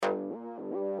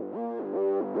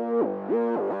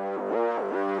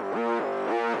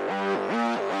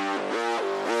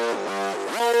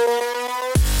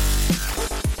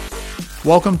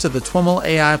Welcome to the TWIML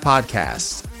AI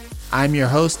Podcast. I'm your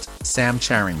host, Sam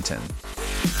Charrington.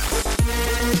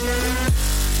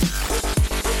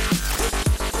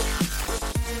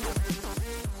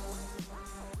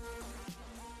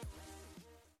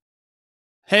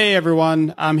 Hey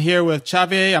everyone, I'm here with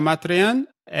Xavier Amatrian.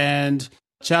 And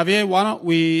Xavier, why don't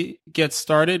we get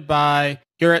started by,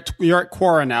 you're at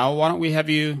Quora now. Why don't we have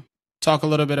you talk a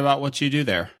little bit about what you do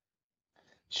there?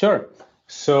 Sure.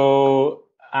 So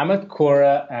I'm at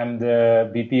Quora. I'm the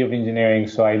VP of engineering.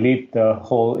 So I lead the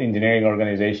whole engineering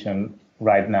organization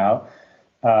right now.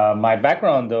 My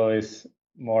background, though, is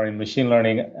more in machine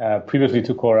learning. Previously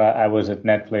to Quora, I was at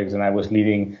Netflix and I was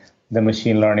leading the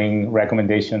machine learning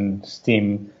recommendations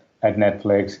team at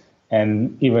Netflix.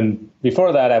 And even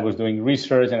before that, I was doing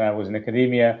research and I was in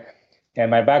academia. And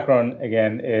my background,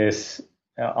 again, is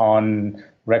on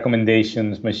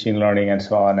recommendations, machine learning, and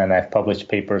so on. And I've published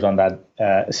papers on that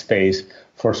space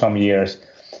for some years.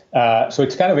 So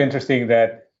it's kind of interesting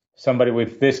that somebody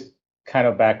with this kind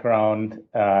of background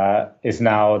is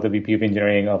now the VP of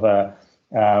engineering of a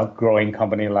growing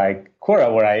company like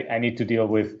Quora, where I need to deal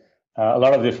with a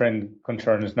lot of different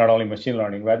concerns, not only machine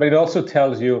learning, right? But it also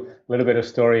tells you a little bit of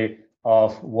story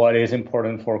of what is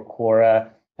important for Quora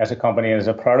as a company and as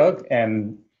a product.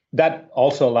 And that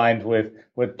also aligns with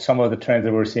some of the trends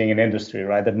that we're seeing in industry,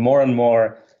 right? That more and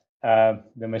more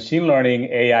the machine learning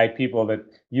AI people that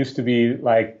used to be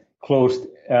like closed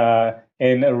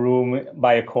in a room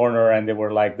by a corner and they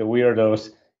were like the weirdos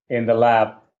in the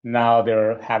lab, now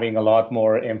they're having a lot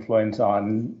more influence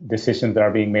on decisions that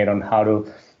are being made on how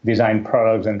to design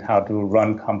products and how to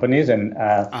run companies. And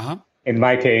in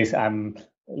my case,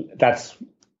 that's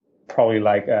probably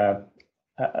like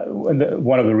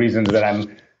one of the reasons that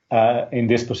I'm in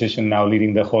this position now,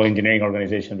 leading the whole engineering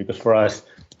organization, because for us,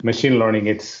 machine learning,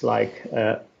 it's like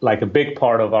a big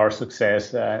part of our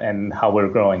success and how we're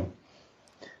growing.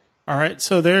 All right,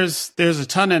 so there's a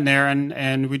ton in there,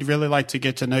 and we'd really like to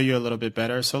get to know you a little bit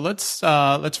better. So let's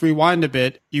rewind a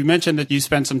bit. You mentioned that you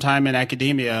spent some time in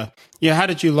academia. Yeah, how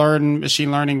did you learn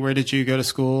machine learning? Where did you go to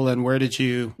school, and where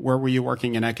were you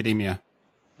working in academia?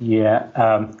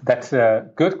 Yeah, that's a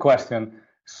good question.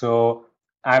 So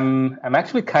I'm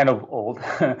actually kind of old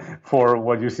for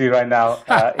what you see right now,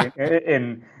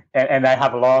 and I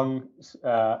have a long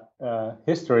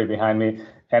history behind me.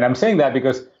 And I'm saying that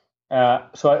because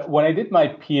when I did my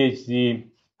PhD,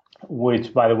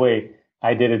 which, by the way,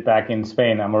 I did it back in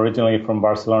Spain. I'm originally from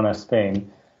Barcelona,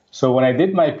 Spain. So when I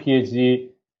did my PhD,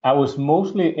 I was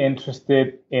mostly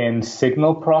interested in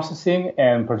signal processing,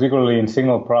 and particularly in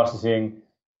signal processing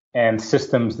and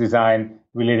systems design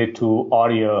related to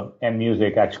audio and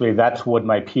music. Actually, that's what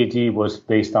my PhD was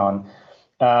based on.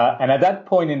 And at that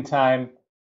point in time,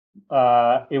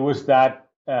 it was that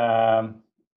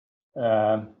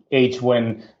age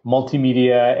when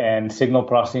multimedia and signal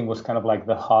processing was kind of like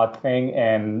the hot thing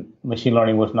and machine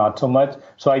learning was not so much.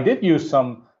 So I did use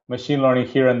some machine learning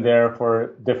here and there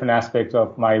for different aspects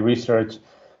of my research,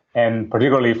 and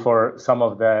particularly for some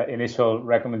of the initial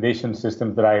recommendation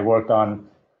systems that I worked on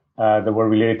that were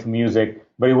related to music,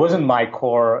 but it wasn't my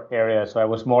core area. So I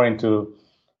was more into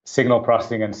signal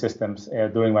processing and systems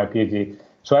during my PhD.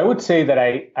 So I would say that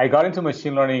I got into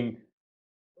machine learning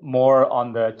more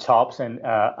on the chops, and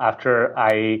after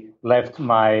I left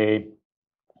I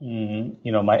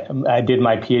did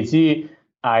my PhD,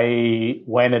 I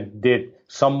went and did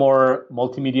some more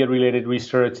multimedia related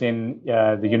research in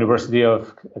the University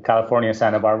of California,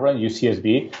 Santa Barbara,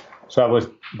 UCSB. So I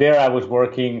was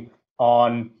working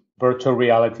on virtual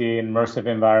reality, immersive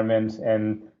environments,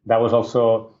 and that was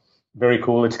also very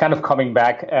cool. It's kind of coming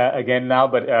back again now,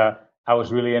 but I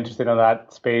was really interested in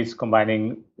that space,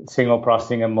 combining signal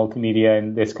processing and multimedia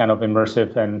in this kind of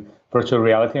immersive and virtual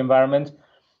reality environment.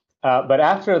 But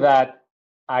after that,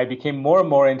 I became more and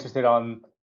more interested on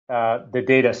the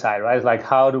data side, right? It's like,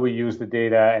 how do we use the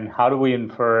data and how do we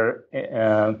infer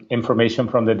information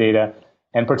from the data?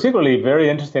 And particularly very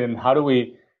interested in how do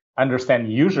we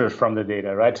understand users from the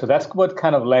data, right? So that's what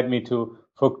kind of led me to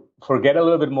forget a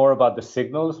little bit more about the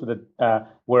signals that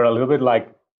were a little bit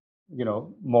like,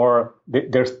 more,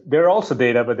 there are also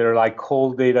data, but they're like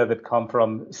cold data that come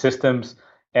from systems,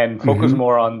 and focus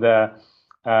more on the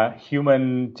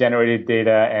human generated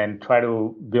data and try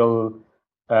to build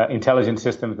intelligent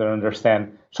systems that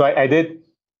understand. So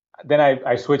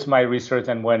I switched my research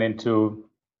and went into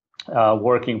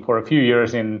working for a few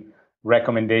years in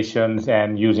recommendations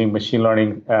and using machine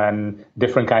learning and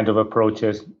different kinds of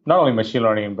approaches, not only machine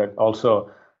learning, but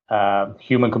also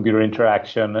human-computer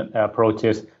interaction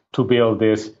approaches to build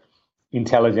this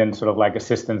intelligent sort of like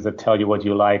assistants that tell you what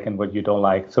you like and what you don't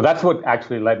like. So that's what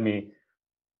actually led me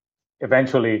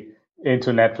eventually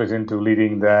into Netflix, into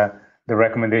leading the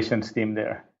recommendations team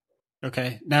there.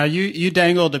 Okay. Now you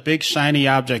dangled a big shiny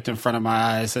object in front of my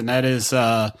eyes, and that is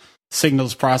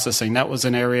signals processing. That was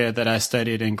an area that I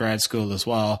studied in grad school as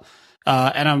well.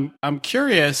 And I'm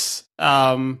curious.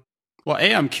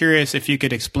 I'm curious if you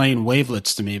could explain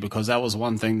wavelets to me, because that was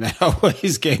one thing that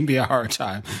always gave me a hard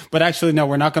time. But actually, no,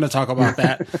 we're not going to talk about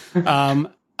that.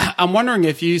 I'm wondering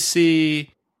if you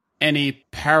see any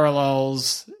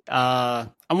parallels. I'm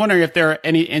wondering if there are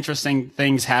any interesting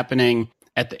things happening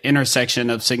at the intersection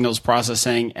of signals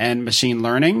processing and machine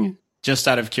learning. Just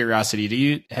out of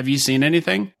curiosity, have you seen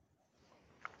anything?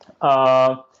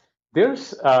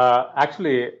 There's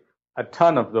actually a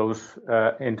ton of those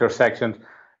intersections.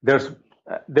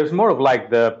 There's more of like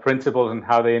the principles and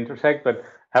how they intersect, but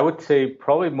I would say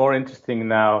probably more interesting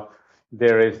now,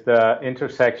 there is the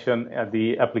intersection at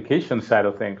the application side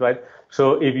of things, right?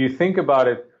 So if you think about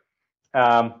it,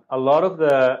 a lot of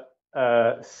the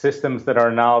systems that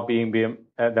are now being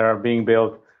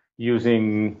built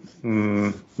using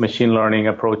machine learning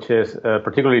approaches,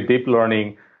 particularly deep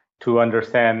learning, to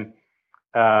understand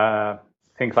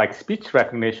things like speech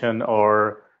recognition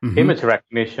or image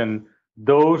recognition,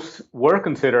 those were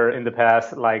considered in the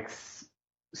past like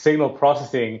signal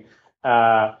processing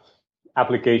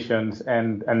applications.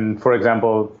 And for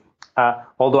example,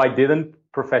 although I didn't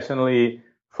professionally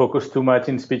focus too much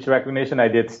in speech recognition, I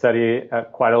did study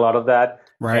quite a lot of that.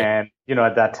 Right. And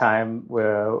at that time, we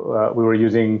were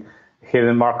using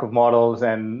hidden Markov models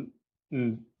and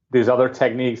these other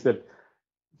techniques that,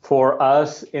 for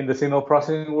us in the signal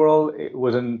processing world, it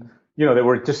wasn't, they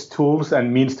were just tools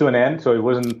and means to an end. So it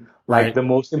wasn't like the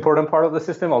most important part of the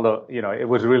system, although, it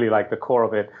was really like the core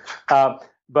of it.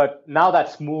 But now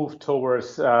that's moved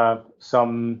towards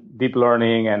some deep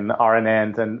learning and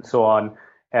RNNs and so on.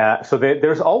 So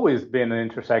there's always been an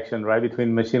intersection, right,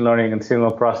 between machine learning and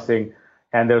signal processing.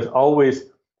 And there's always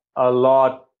a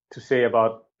lot to say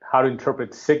about how to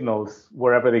interpret signals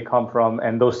wherever they come from.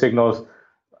 And those signals,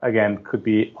 again, could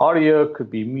be audio, could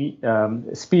be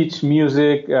speech,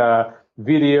 music,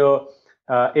 video,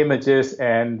 images,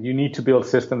 and you need to build a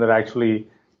system that actually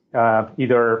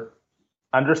either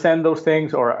understand those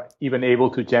things or even able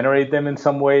to generate them in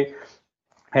some way.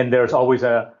 And there's always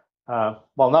not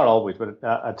always, but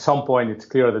at some point it's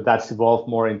clear that that's evolved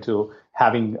more into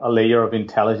having a layer of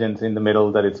intelligence in the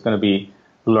middle that it's going to be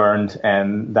learned,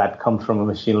 and that comes from a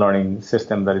machine learning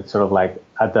system that it's sort of like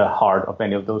at the heart of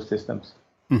any of those systems.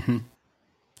 Mm-hmm.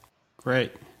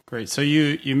 Great. So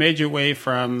you made your way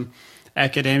from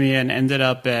academia and ended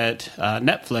up at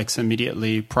Netflix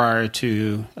immediately prior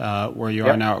to where you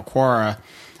are now at Quora.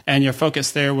 And your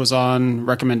focus there was on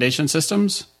recommendation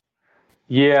systems?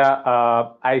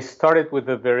 Yeah, I started with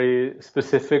a very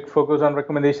specific focus on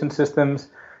recommendation systems,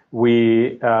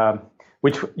 which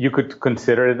you could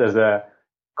consider it as a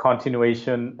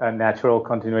natural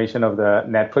continuation of the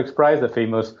Netflix prize, the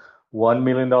famous $1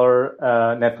 million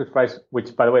Netflix prize,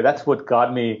 which, by the way, that's what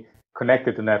got me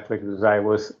connected to Netflix, because I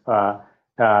was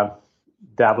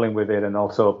dabbling with it and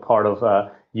also part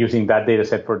of using that data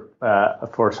set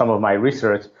for some of my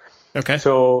research. Okay.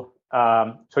 So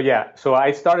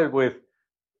I started with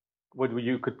what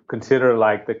you could consider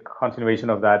like the continuation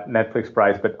of that Netflix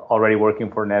prize, but already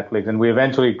working for Netflix. And we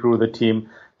eventually grew the team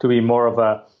to be more of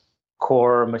a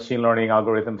core machine learning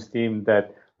algorithms team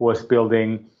that was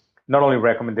building not only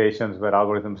recommendations, but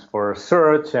algorithms for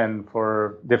search and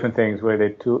for different things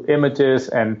related to images.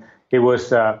 And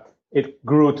it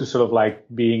grew to sort of like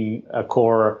being a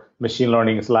core machine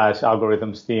learning /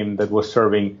 algorithms team that was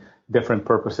serving different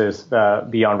purposes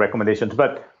beyond recommendations.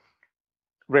 But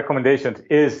recommendations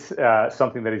is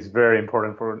something that is very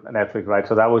important for Netflix, right?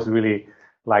 So that was really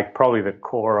like probably the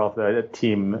core of the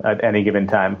team at any given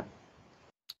time.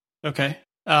 Okay.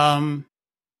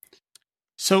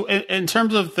 So in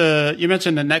terms of you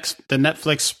mentioned the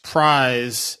Netflix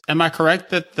prize, am I correct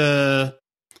that the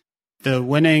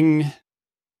winning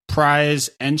prize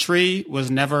entry was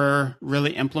never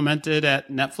really implemented at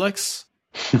Netflix?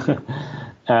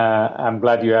 I'm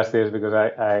glad you asked this, because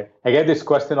I get this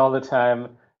question all the time,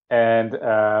 and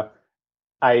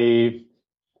I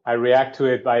react to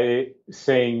it by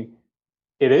saying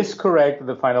it is correct that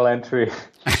the final entry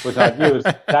was not used.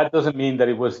 That doesn't mean that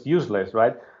it was useless,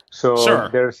 right? So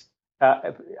sure.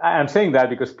 I'm saying that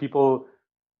because people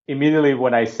immediately,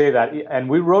 when I say that, and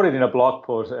we wrote it in a blog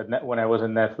post when I was at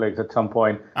Netflix at some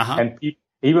point, and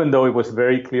even though it was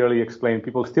very clearly explained,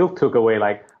 people still took away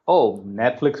like, oh,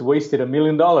 Netflix wasted $1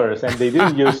 million and they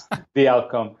didn't use the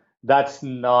outcome. That's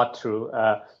not true.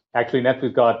 Actually,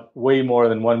 Netflix got way more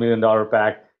than $1 million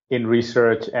back in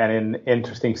research and in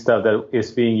interesting stuff that is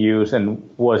being used and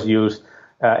was used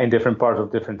in different parts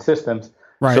of different systems.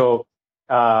 Right. So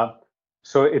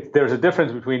there's a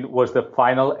difference between was the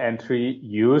final entry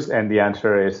used, and the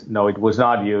answer is no, it was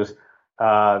not used.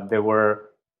 There were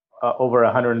over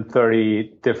 130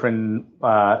 different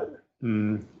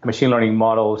machine learning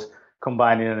models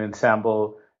combined in an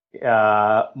ensemble.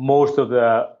 Most of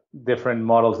the different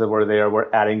models that were there were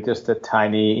adding just a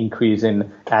tiny increase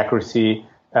in accuracy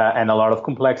and a lot of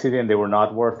complexity, and they were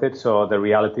not worth it. So the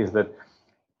reality is that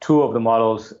two of the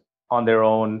models on their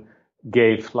own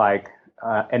gave like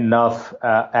enough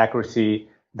accuracy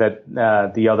that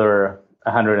the other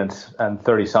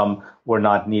 130 some were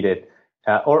not needed,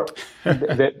 or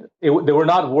they were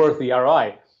not worth the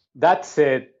ROI. That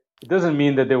said, it doesn't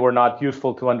mean that they were not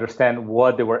useful to understand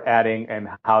what they were adding and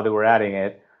how they were adding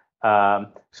it.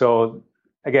 So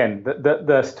again,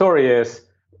 the story is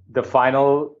the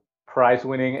final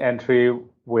prize-winning entry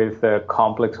with a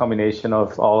complex combination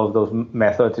of all of those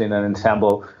methods in an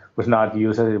ensemble was not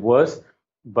used as it was,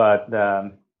 but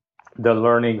the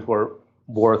learnings were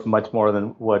worth much more than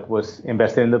what was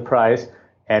invested in the prize.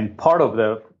 And part of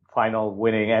the final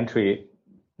winning entry,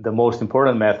 the most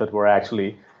important method, were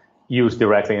actually used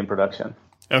directly in production.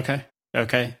 Okay.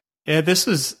 Yeah,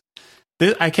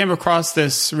 I came across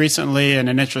this recently in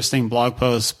an interesting blog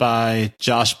post by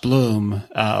Josh Bloom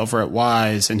over at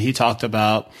Wise, and he talked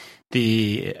about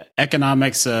the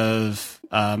economics of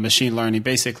machine learning,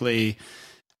 basically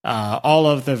all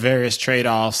of the various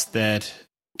trade-offs that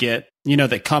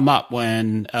that come up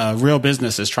when real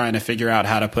business is trying to figure out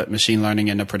how to put machine learning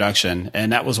into production.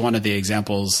 And that was one of the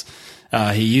examples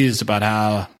he used about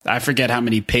how, I forget how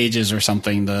many pages or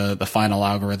something the final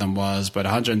algorithm was, but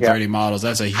 130 models,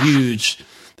 that's a huge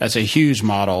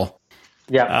model.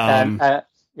 Yeah. And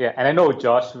I know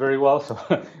Josh very well,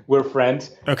 so we're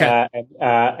friends. Okay.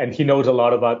 And he knows a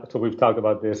lot about, so we've talked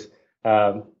about this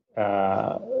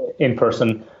in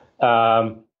person.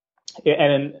 And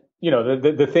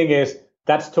the thing is,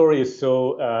 that story is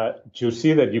so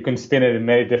juicy that you can spin it in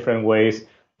many different ways.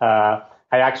 I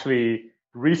actually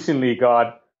recently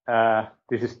got,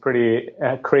 this is pretty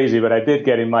crazy, but I did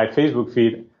get in my Facebook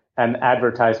feed an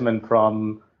advertisement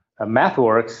from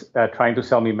MathWorks trying to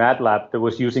sell me MATLAB that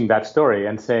was using that story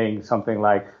and saying something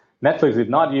like, Netflix did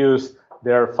not use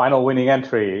their final winning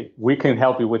entry. We can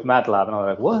help you with MATLAB. And I was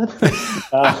like, what?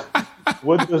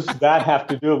 What does that have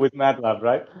to do with MATLAB,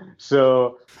 right?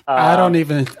 So I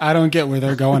don't get where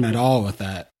they're going at all with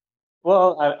that.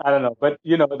 Well, I don't know, but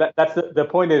that's the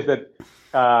point is that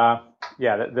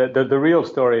the real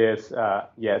story is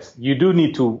yes, you do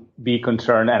need to be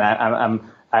concerned, and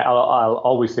I'll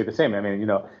always say the same. I mean,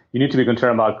 you need to be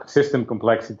concerned about system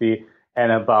complexity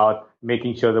and about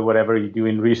making sure that whatever you do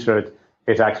in research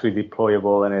is actually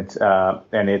deployable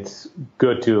and it's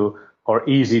good to or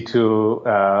easy to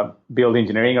build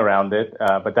engineering around it.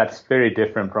 But that's very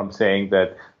different from saying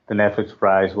that the Netflix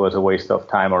prize was a waste of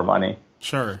time or money.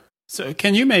 Sure. So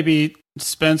can you maybe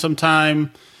spend some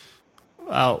time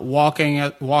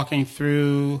walking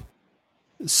through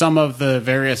some of the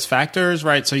various factors,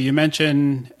 right? So you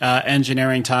mentioned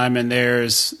engineering time, and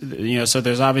there's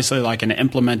obviously like an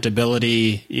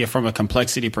implementability from a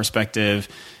complexity perspective.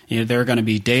 There are going to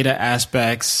be data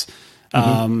aspects.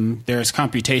 There's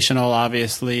computational,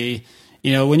 obviously.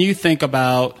 When you think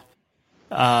about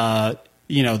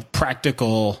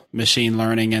practical machine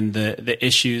learning and the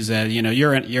issues that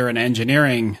you're an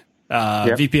engineering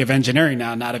VP of engineering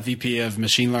now, not a VP of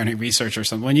machine learning research or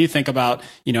something. When you think about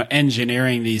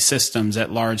engineering these systems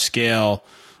at large scale,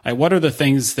 what are the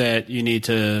things that you need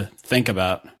to think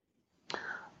about?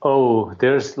 Oh,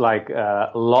 there's like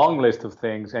a long list of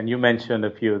things, and you mentioned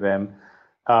a few of them.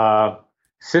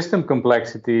 System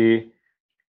complexity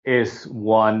is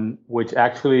one which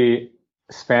actually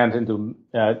spans into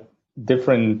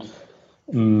different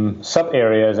sub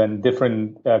areas and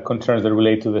different concerns that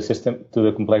relate to the system, to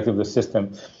the complexity of the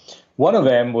system. One of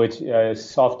them, which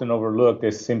is often overlooked,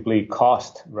 is simply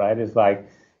cost, right? It's like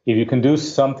if you can do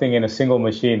something in a single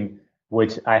machine,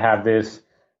 which I have this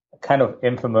kind of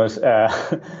infamous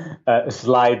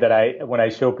slide that when I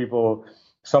show people,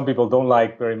 some people don't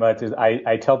like very much, is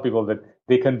I tell people that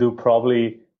they can do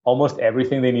probably almost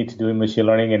everything they need to do in machine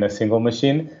learning in a single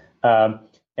machine.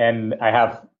 And I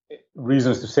have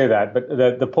reasons to say that. But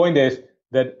the point is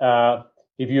that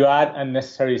if you add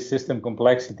unnecessary system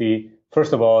complexity,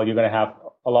 first of all, you're going to have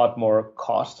a lot more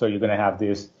cost. So you're going to have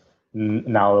this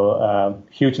now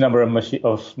huge number of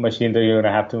machines that you're going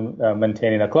to have to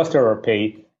maintain in a cluster or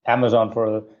pay Amazon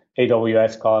for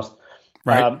AWS cost.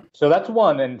 Right. So that's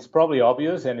one, and it's probably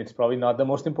obvious, and it's probably not the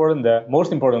most important. The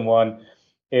most important one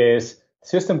is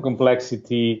system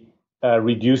complexity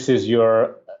reduces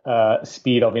your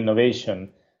speed of innovation.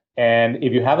 And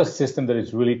if you have a system that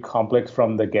is really complex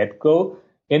from the get-go,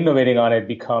 innovating on it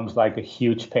becomes like a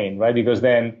huge pain, right? Because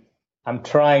then I'm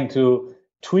trying to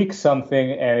tweak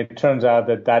something, and it turns out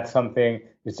that that something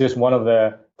is just one of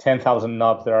the 10,000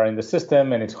 knobs that are in the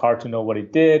system, and it's hard to know what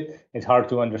it did. It's hard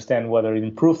to understand whether it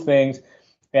improved things.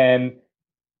 And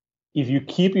if you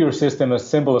keep your system as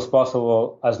simple as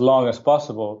possible, as long as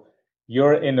possible,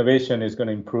 your innovation is going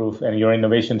to improve and your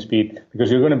innovation speed,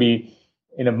 because you're going to be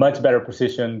in a much better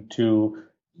position to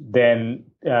then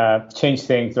change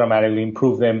things dramatically,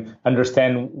 improve them,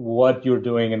 understand what you're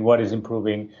doing and what is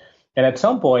improving. And at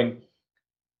some point,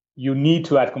 you need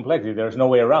to add complexity. There's no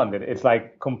way around it. It's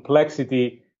like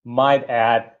complexity might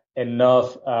add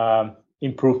enough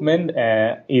improvement,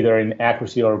 either in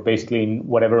accuracy or basically in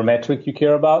whatever metric you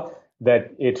care about,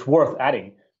 that it's worth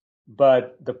adding.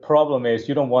 But the problem is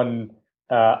you don't want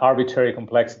arbitrary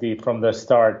complexity from the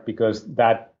start, because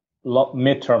that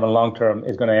midterm and long term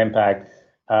is going to impact.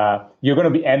 You're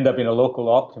going to end up in a local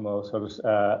optimal,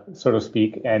 so to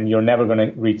speak, and you're never going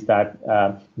to reach that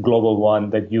global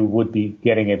one that you would be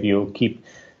getting if you keep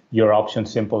your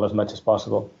options simple as much as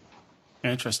possible.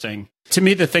 Interesting. To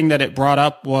me, the thing that it brought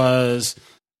up was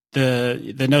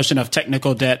the notion of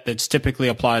technical debt that's typically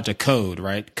applied to code,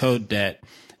 right? Code debt.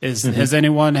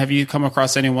 Have you come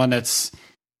across anyone that's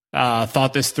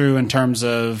thought this through in terms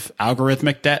of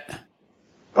algorithmic debt?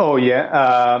 Oh,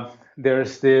 yeah.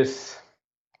 There's this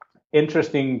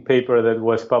interesting paper that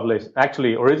was published,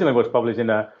 actually originally was published in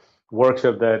a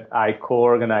workshop that I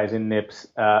co-organized in NIPS,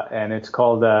 and it's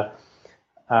called a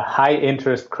high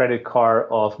interest credit card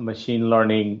of machine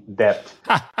learning debt.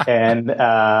 And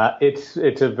it's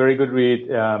a very good read.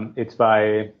 It's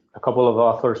by a couple of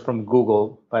authors from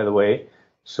Google, by the way,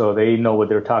 so they know what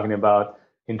they're talking about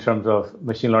in terms of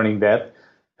machine learning debt.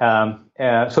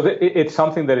 It's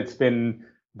something that it's been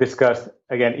discussed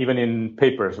again, even in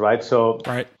papers, right?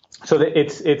 Right.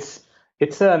 It's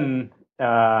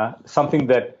something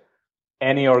that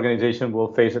any organization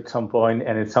will face at some point,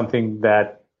 and it's something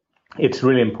that it's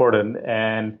really important,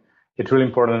 and it's really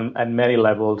important at many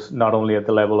levels, not only at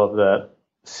the level of the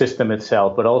system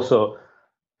itself, but also,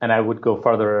 and I would go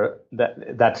further,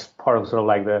 that's part of sort of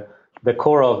like the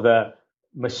core of the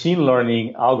machine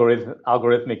learning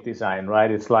algorithmic design,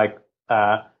 right? It's like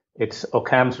it's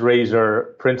Occam's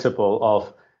razor principle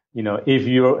of, if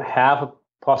you have a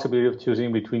possibility of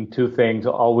choosing between two things,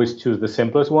 always choose the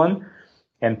simplest one.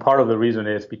 And part of the reason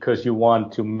is because you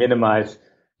want to minimize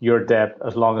your debt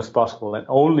as long as possible and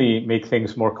only make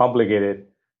things more complicated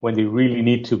when they really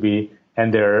need to be,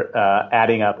 and they're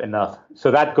adding up enough. So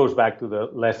that goes back to the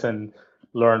lesson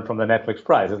learned from the Netflix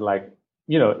prize. It's like,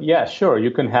 yeah, sure,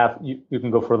 you can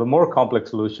go for the more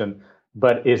complex solution,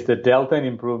 but is the delta in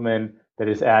improvement that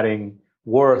is adding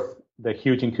worth the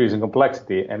huge increase in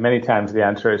complexity? And many times the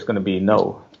answer is going to be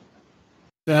no.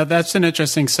 That's an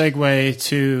interesting segue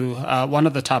to one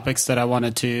of the topics that I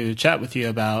wanted to chat with you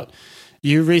about.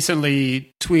 You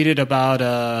recently tweeted about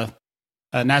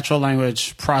a natural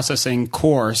language processing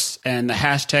course, and the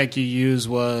hashtag you used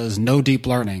was no deep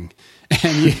learning.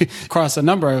 And you, across a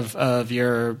number of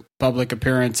your public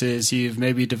appearances, you've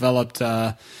maybe developed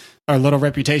a little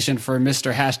reputation for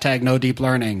Mr. Hashtag no deep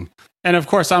learning. And of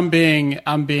course, I'm being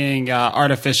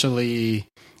artificially,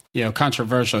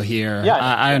 controversial here. Yeah,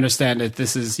 I understand that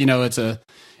this is,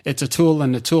 it's a tool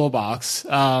in the toolbox.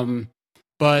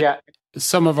 But yeah.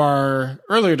 Some of our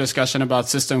earlier discussion about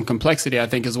system complexity, I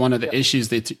think, is one of the issues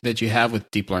that you have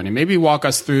with deep learning. Maybe walk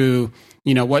us through,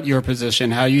 what your position,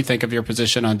 how you think of your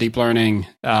position on deep learning,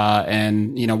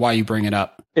 and why you bring it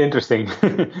up. Interesting.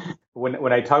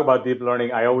 When I talk about deep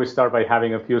learning, I always start by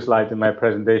having a few slides in my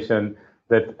presentation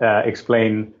that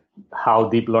explain how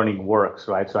deep learning works,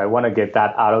 right? So I want to get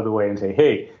that out of the way and say,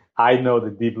 hey, I know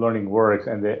that deep learning works,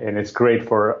 and it's great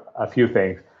for a few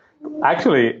things.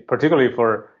 Actually, particularly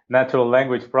for natural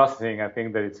language processing, I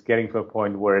think that it's getting to a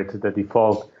point where it's the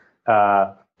default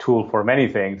tool for many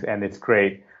things, and it's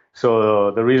great.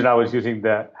 So the reason I was using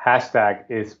the hashtag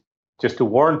is just to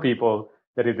warn people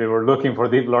that if they were looking for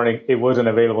deep learning, it wasn't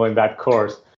available in that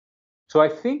course. So I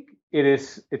think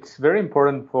it's very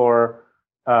important for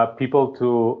people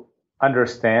to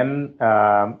understand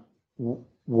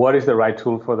what is the right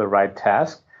tool for the right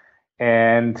task.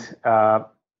 And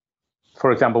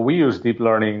for example, we use deep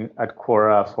learning at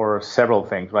Quora for several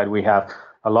things, right? We have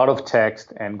a lot of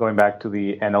text, and going back to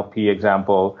the NLP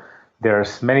example,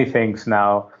 there's many things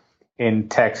now in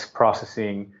text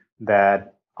processing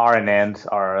that RNNs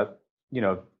are,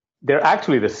 they're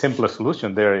actually the simplest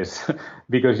solution there is,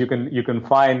 because you can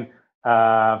find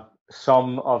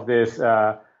some of this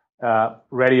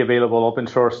ready available open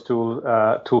source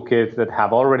toolkits that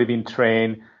have already been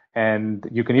trained, and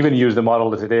you can even use the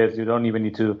model as it is. You don't even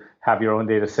need to have your own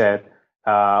data set,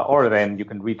 or then you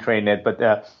can retrain it.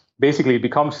 But basically, it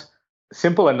becomes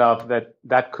simple enough that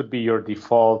that could be your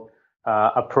default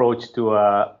approach to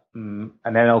an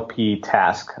NLP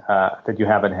task that you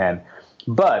have at hand.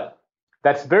 But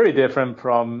that's very different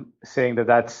from saying that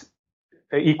that's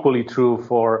equally true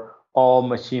for all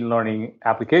machine learning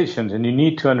applications. And you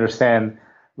need to understand,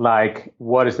 like,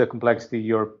 what is the complexity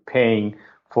you're paying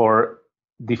for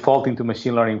defaulting to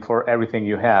machine learning for everything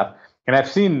you have. And I've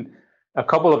seen a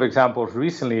couple of examples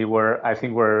recently where I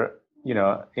think we're,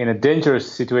 in a dangerous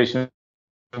situation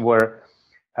where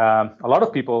a lot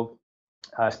of people,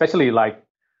 especially like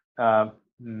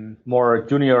more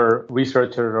junior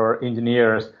researchers or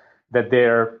engineers, that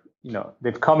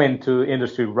they've come into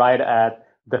industry right at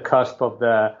the cusp of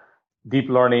the deep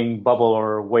learning bubble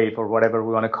or wave or whatever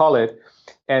we want to call it,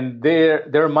 and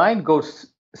their mind goes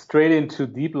straight into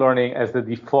deep learning as the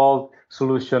default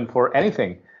solution for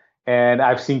anything. And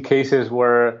I've seen cases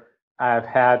where I've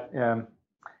had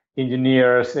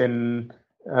engineers in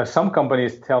some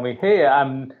companies tell me, "Hey,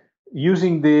 I'm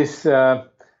using this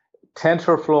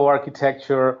TensorFlow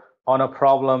architecture on a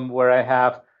problem where I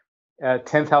have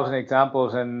 10,000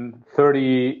 examples and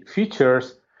 30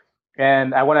 features,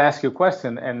 and I want to ask you a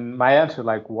question." And my answer,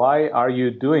 like, why are you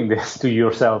doing this to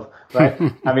yourself, right?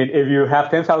 I mean, if you have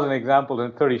 10,000 examples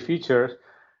and 30 features,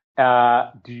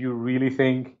 do you really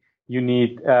think you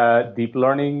need a deep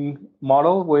learning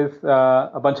model with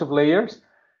a bunch of layers?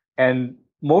 And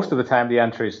most of the time, the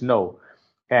answer is no.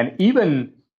 And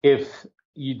even if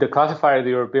the classifier that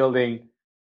you're building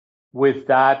with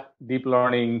that deep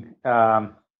learning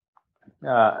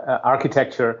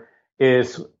architecture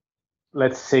is,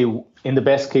 let's say, in the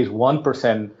best case,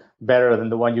 1% better than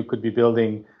the one you could be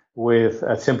building with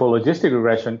a simple logistic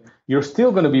regression, you're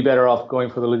still going to be better off going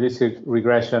for the logistic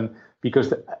regression,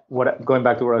 because going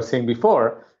back to what I was saying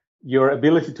before, your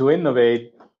ability to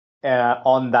innovate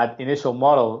on that initial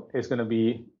model is going to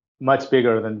be much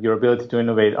bigger than your ability to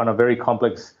innovate on a very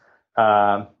complex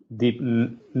deep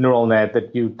neural net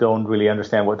that you don't really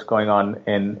understand what's going on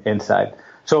inside.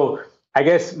 So I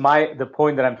guess the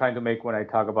point that I'm trying to make when I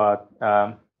talk about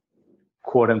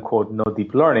quote unquote no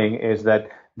deep learning is that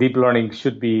deep learning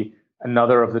should be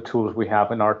another of the tools we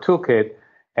have in our toolkit.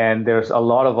 And there's a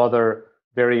lot of other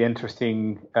very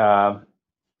interesting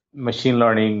machine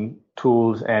learning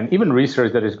tools and even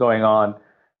research that is going on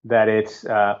that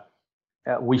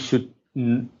we should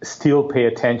still pay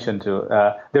attention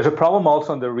to. There's a problem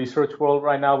also in the research world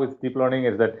right now with deep learning,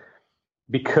 is that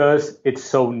because it's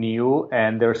so new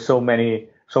and there's so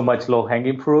much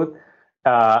low-hanging fruit,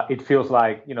 it feels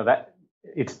like that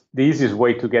it's the easiest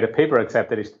way to get a paper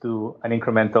accepted is to do an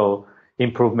incremental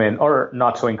improvement, or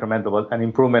not so incremental, but an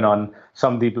improvement on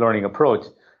some deep learning approach.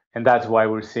 And that's why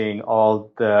we're seeing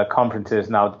all the conferences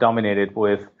now dominated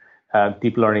with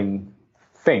deep learning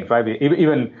things, right?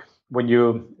 Even when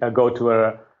you go to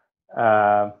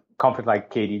a conference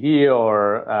like KDD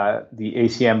or the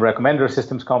ACM Recommender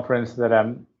Systems Conference that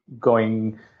I'm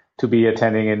going to be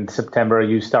attending in September,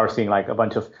 you start seeing like a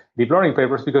bunch of deep learning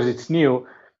papers because it's new.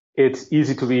 It's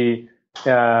easy to be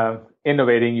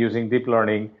innovating using deep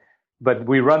learning, but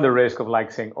we run the risk of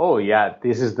like saying, oh yeah,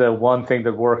 this is the one thing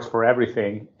that works for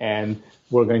everything, and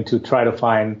we're going to try to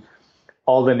find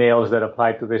all the nails that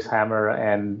apply to this hammer,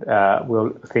 and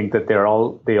we'll think that they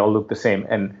all look the same.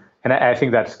 And I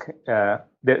think that's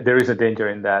there is a danger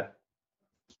in that.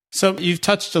 So you've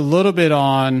touched a little bit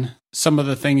on some of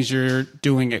the things you're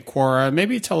doing at Quora.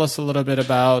 Maybe tell us a little bit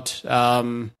about,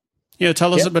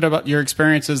 tell us a bit about your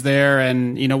experiences there,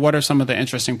 and what are some of the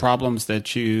interesting problems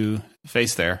that you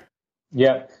face there?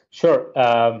 Yeah, sure.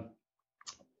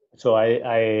 So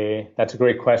I that's a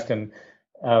great question.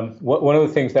 One of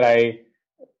the things that I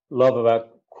love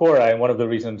about Quora, and one of the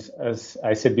reasons, as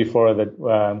I said before,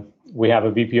 that we have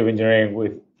a VP of engineering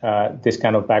with this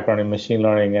kind of background in machine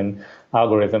learning and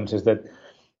algorithms, is that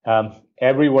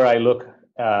everywhere I look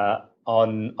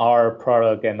on our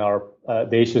product and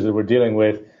the issues that we're dealing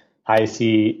with, I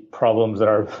see problems that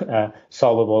are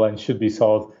solvable and should be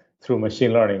solved through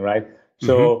machine learning, right?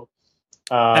 So,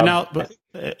 and now,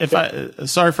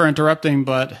 sorry for interrupting,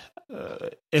 but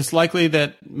it's likely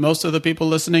that most of the people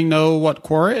listening know what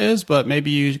Quora is, but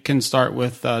maybe you can start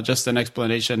with just an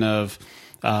explanation of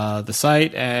the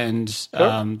site and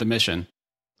the mission.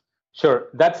 Sure,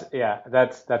 that's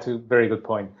a very good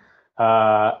point,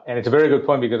 and it's a very good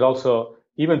point because also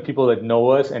even people that know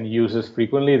us and use us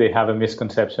frequently, they have a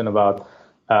misconception about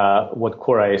what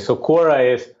Quora is. So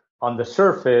Quora is, on the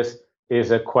surface, is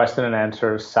a question and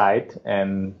answer site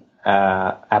and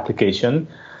application.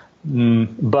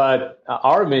 But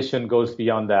our mission goes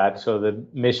beyond that. So the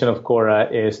mission of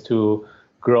Quora is to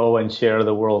grow and share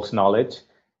the world's knowledge.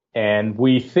 And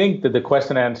we think that the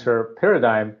question and answer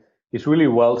paradigm is really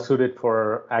well suited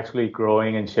for actually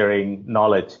growing and sharing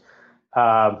knowledge.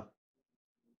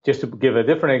 Just to give a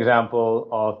different example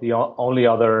of the only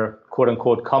other quote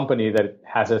unquote company that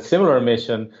has a similar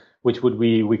mission, which would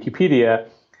be Wikipedia.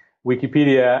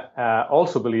 Wikipedia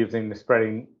also believes in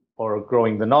spreading or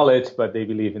growing the knowledge, but they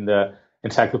believe in the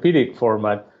encyclopedic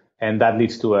format, and that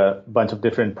leads to a bunch of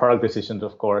different product decisions,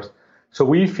 of course. So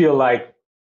we feel like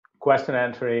question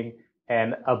answering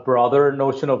and a broader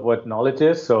notion of what knowledge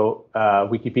is. So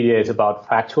Wikipedia is about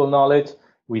factual knowledge.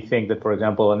 We think that, for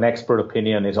example, an expert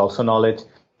opinion is also knowledge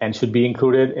and should be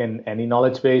included in any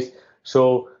knowledge base.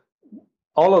 So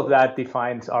all of that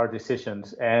defines our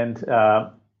decisions. And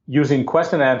using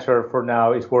question answer for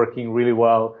now is working really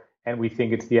well. And we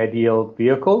think it's the ideal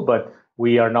vehicle, but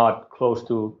we are not close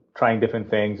to trying different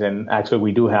things. And actually,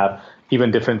 we do have even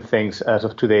different things as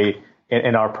of today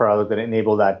in our product that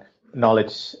enable that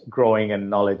knowledge growing and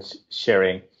knowledge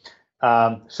sharing.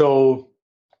 So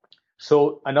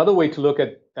another way to look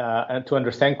at and to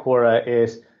understand Quora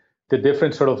is the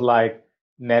different sort of like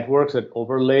networks that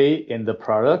overlay in the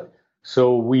product.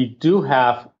 So we do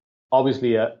have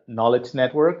obviously a knowledge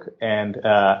network and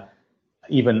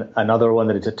even another one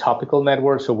that is a topical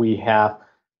network. So we have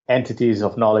entities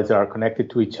of knowledge that are connected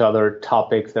to each other,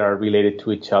 topics that are related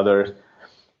to each other.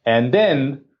 And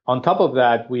then on top of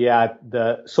that, we add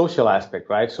the social aspect,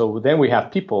 right? So then we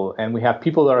have people, and we have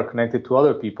people that are connected to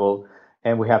other people,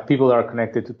 and we have people that are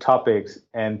connected to topics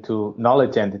and to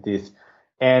knowledge entities.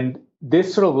 And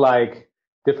this sort of like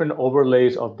different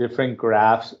overlays of different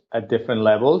graphs at different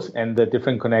levels and the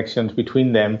different connections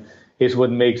between them is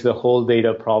what makes the whole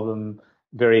data problem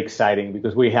very exciting,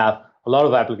 because we have a lot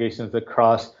of applications that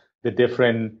cross the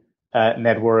different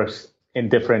networks in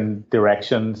different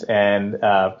directions. And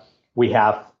we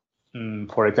have,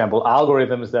 for example,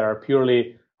 algorithms that are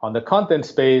purely on the content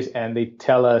space, and they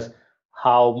tell us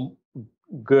how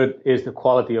good is the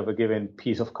quality of a given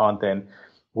piece of content.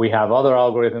 We have other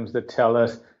algorithms that tell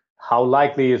us how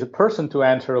likely is a person to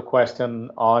answer a question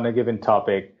on a given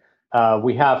topic.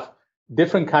 We have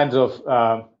different kinds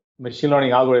of machine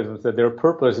learning algorithms that their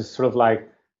purpose is sort of like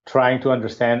trying to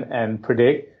understand and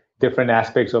predict different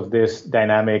aspects of this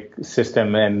dynamic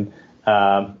system and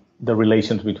the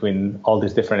relations between all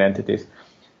these different entities.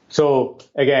 So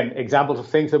again, examples of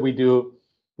things that we do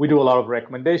a lot of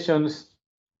recommendations.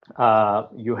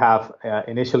 You have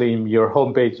initially in your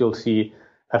homepage, you'll see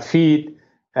a feed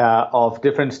of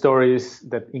different stories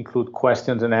that include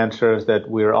questions and answers that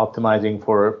we're optimizing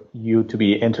for you to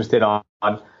be interested on.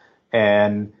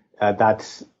 And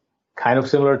that's kind of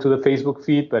similar to the Facebook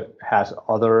feed, but has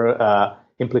other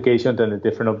implications and a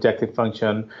different objective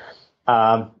function.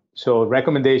 So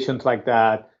recommendations like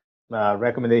that,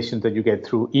 recommendations that you get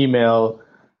through email.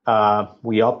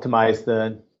 We optimize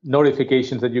the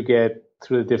notifications that you get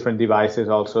through the different devices,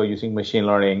 also using machine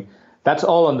learning. That's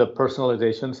all on the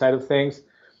personalization side of things.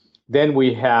 Then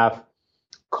we have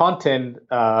content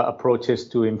approaches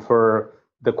to infer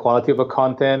the quality of a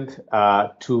content,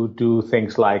 to do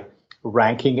things like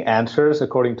ranking answers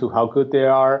according to how good they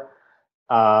are.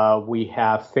 We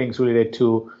have things related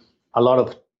to a lot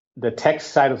of the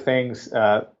text side of things,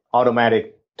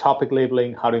 automatic topic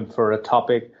labeling, how to infer a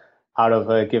topic out of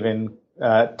a given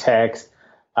text,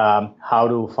 how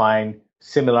to find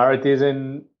similarities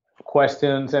in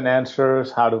questions and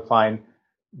answers, how to find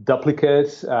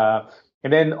duplicates. And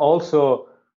then also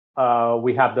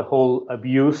we have the whole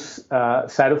abuse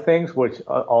side of things, which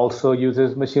also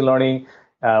uses machine learning.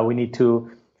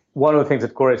 One of the things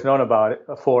that Quora is known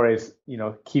for is,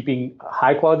 keeping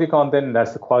high quality content, and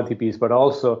that's the quality piece, but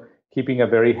also keeping a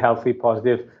very healthy,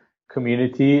 positive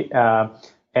community.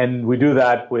 And we do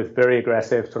that with very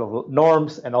aggressive sort of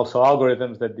norms and also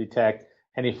algorithms that detect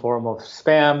any form of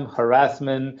spam,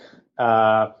 harassment,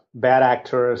 bad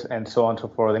actors, and so on and so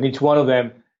forth. And each one of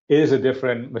them is a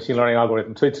different machine learning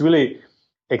algorithm. So it's really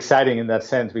exciting in that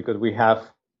sense, because we have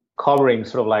covering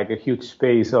sort of like a huge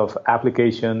space of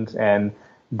applications and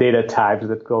data types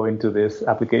that go into these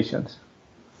applications.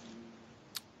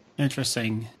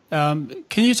 Interesting. Can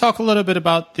you talk a little bit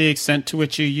about the extent to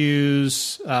which you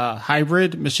use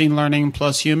hybrid machine learning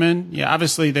plus human? Yeah,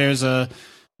 obviously there's a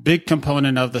big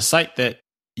component of the site that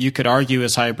you could argue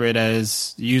is hybrid,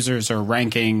 as users are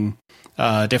ranking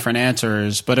different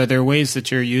answers. But are there ways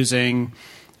that you're using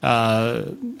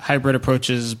hybrid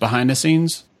approaches behind the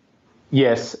scenes?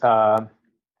 Yes,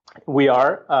 we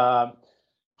are.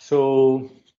 So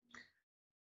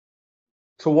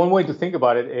So one way to think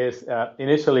about it is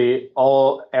initially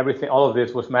all of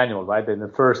this was manual, right? In the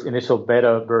first initial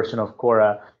beta version of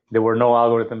Quora, there were no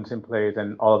algorithms in place,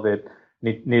 and all of it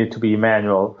needed to be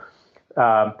manual.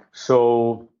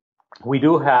 So we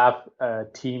do have a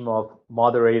team of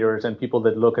moderators and people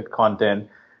that look at content,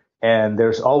 and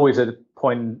there's always a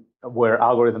point where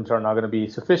algorithms are not going to be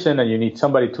sufficient, and you need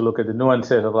somebody to look at the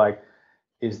nuances of like,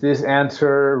 is this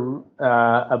answer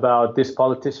about this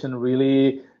politician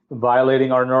really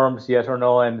violating our norms, yes or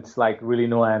no? And it's like really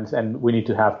nuanced, and we need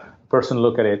to have a person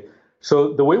look at it.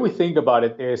 So the way we think about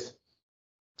it is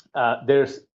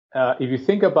if you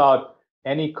think about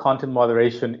any content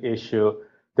moderation issue,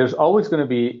 there's always going to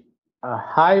be a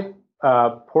high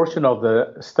portion of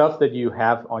the stuff that you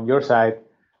have on your side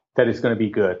that is going to be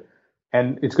good.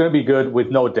 And it's going to be good with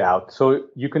no doubt. So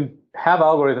you can have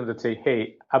algorithms that say,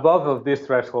 hey, above of this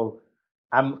threshold,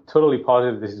 I'm totally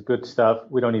positive this is good stuff.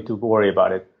 We don't need to worry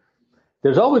about it.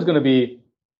 There's always going to be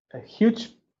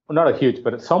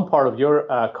but some part of your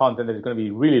content that is going to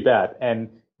be really bad. And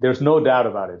there's no doubt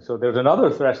about it. So there's another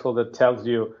threshold that tells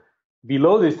you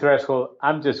below this threshold,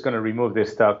 I'm just going to remove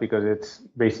this stuff because it's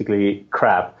basically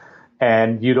crap.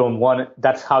 And you don't want it.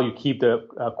 That's how you keep the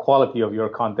quality of your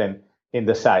content in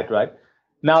the site, right?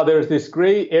 Now, there's this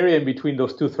gray area in between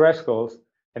those two thresholds,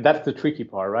 and that's the tricky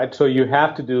part, right? So you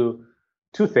have to do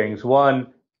two things.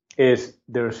 One is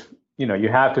you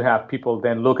have to have people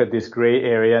then look at this gray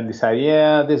area and decide,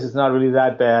 yeah, this is not really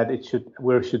that bad.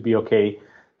 We should be okay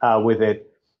with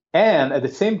it. And at the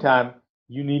same time,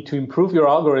 you need to improve your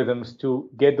algorithms to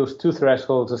get those two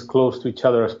thresholds as close to each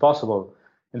other as possible.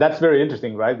 And that's very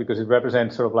interesting, right? Because it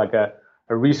represents sort of like a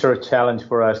research challenge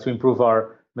for us to improve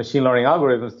our machine learning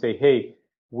algorithms. Say, hey,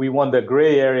 we want the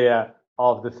gray area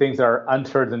of the things that are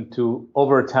uncertain to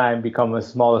over time become as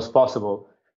small as possible.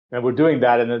 And we're doing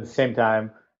that. And at the same time,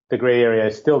 the gray area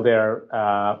is still there.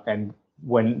 And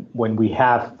when we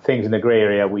have things in the gray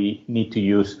area, we need to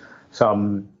use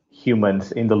some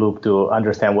humans in the loop to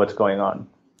understand what's going on.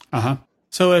 Uh-huh.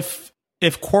 So if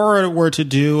Quora were to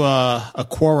do a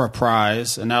Quora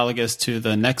prize analogous to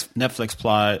the next Netflix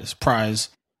prize,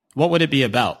 what would it be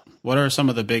about? What are some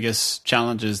of the biggest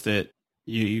challenges that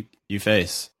you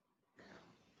face?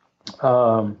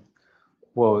 Well,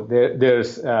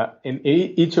 there's in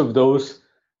each of those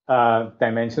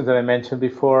dimensions that I mentioned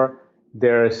before,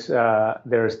 there's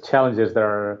challenges that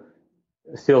are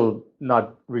still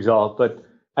not resolved. But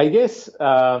I guess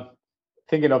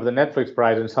thinking of the Netflix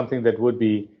prize and something that would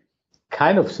be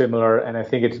kind of similar, and I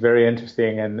think it's very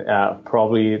interesting, and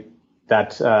probably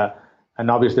that's an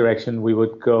obvious direction we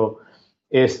would go,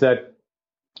 is that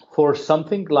for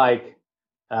something like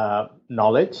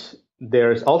knowledge,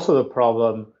 there's also the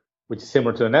problem, which is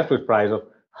similar to the Netflix prize, of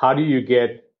how do you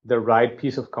get the right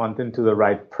piece of content to the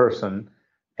right person?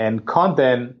 And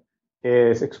content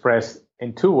is expressed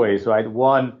in two ways, right?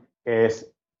 One is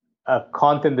a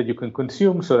content that you can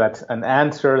consume, so that's an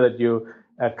answer that you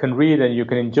can read and you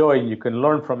can enjoy and you can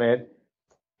learn from it.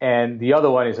 And the other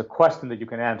one is a question that you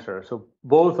can answer. So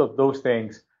both of those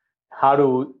things, how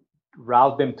to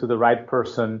route them to the right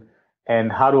person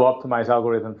and how to optimize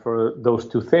algorithm for those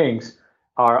two things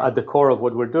are at the core of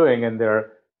what we're doing, and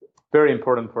they're very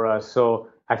important for us. So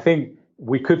I think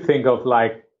we could think of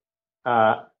like,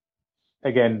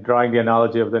 again, drawing the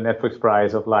analogy of the Netflix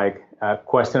prize of like a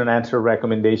question and answer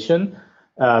recommendation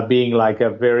being like a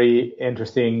very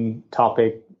interesting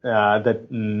topic that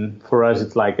for us,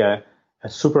 it's like a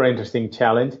super interesting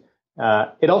challenge.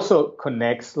 It also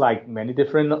connects like many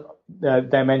different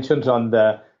dimensions on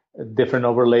the different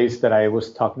overlays that I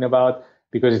was talking about,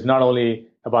 because it's not only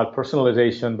about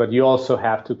personalization, but you also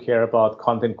have to care about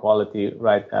content quality,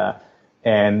 right?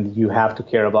 And you have to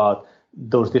care about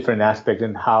those different aspects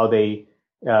and how they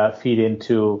feed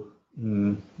into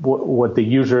what the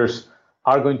users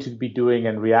are going to be doing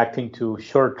and reacting to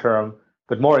short term,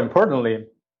 but more importantly,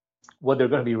 what they're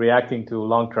going to be reacting to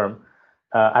long term.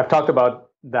 I've talked about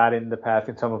that in the past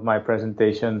in some of my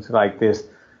presentations, like this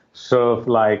sort of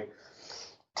like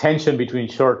tension between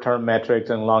short-term metrics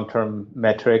and long-term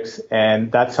metrics.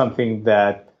 And that's something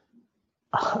that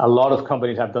a lot of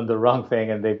companies have done the wrong thing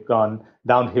and they've gone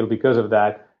downhill because of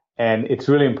that. And it's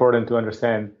really important to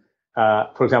understand,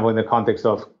 for example, in the context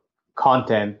of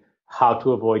content, how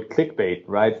to avoid clickbait,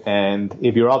 right? And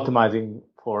if you're optimizing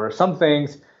for some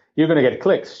things, you're going to get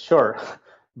clicks, sure.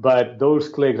 But those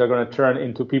clicks are going to turn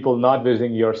into people not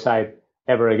visiting your site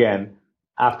ever again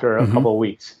after a couple of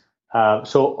weeks.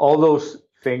 So all those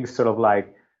things sort of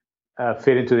like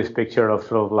fit into this picture of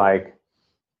sort of like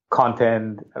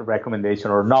content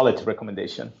recommendation or knowledge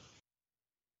recommendation.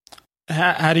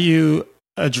 How do you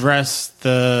address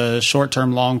the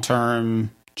short-term,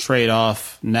 long-term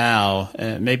trade-off now,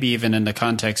 maybe even in the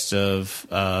context of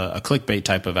a clickbait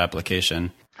type of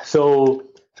application? So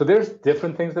there's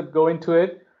different things that go into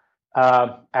it.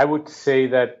 I would say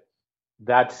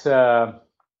that's one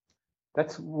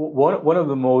of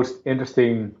the most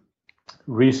interesting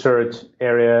research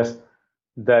areas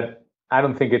that I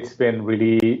don't think it's been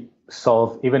really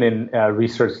solved, even in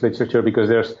research literature, because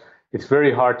it's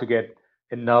very hard to get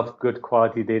enough good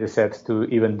quality data sets to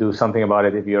even do something about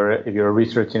it if you're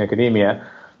researching academia.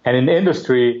 And in the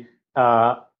industry,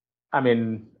 as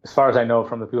far as I know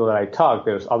from the people that I talk,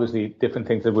 there's obviously different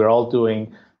things that we're all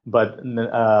doing, but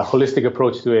a holistic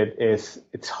approach to it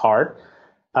it's hard.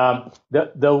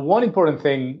 The one important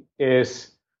thing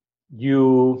is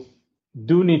you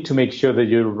do need to make sure that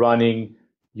you're running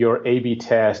your A/B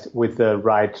test with the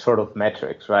right sort of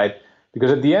metrics, right?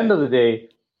 Because at the end of the day,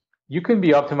 you can be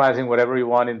optimizing whatever you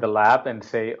want in the lab and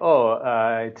say,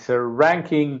 it's a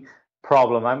ranking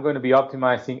problem. I'm going to be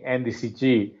optimizing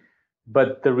NDCG.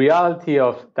 But the reality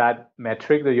of that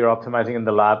metric that you're optimizing in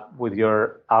the lab with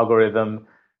your algorithm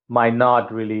might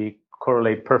not really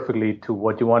correlate perfectly to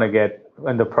what you want to get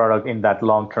in the product in that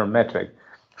long-term metric.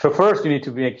 So first, you need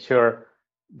to make sure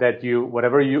that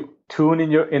whatever you tune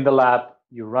in the lab,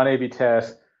 you run A/B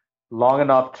tests long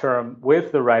enough term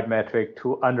with the right metric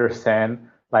to understand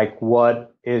like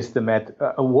what is the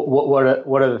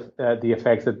what are the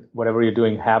effects that whatever you're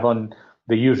doing have on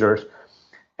the users,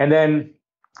 and then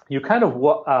you kind of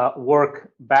work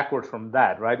backwards from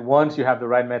that, right? Once you have the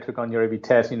right metric on your A/B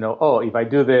test, if I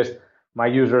do this, my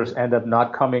users end up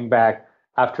not coming back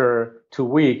after 2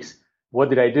 weeks. What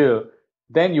did I do?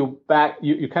 Then you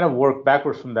kind of work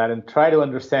backwards from that and try to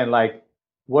understand like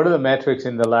what are the metrics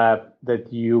in the lab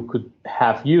that you could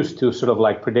have used to sort of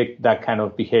like predict that kind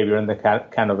of behavior and the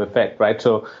kind of effect, right?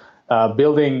 So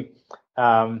building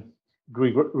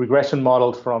regression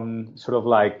models from sort of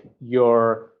like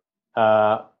your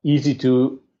easy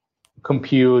to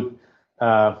compute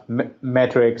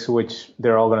metrics, which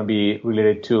they're all going to be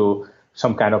related to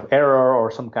some kind of error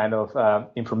or some kind of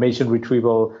information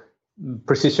retrieval,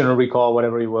 precision recall,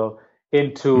 whatever you will,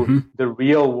 into the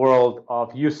real world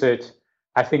of usage.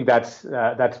 I think that's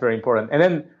very important. And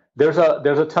then there's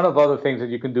a ton of other things that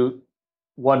you can do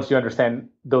once you understand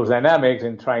those dynamics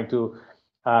and trying to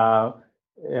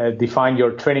define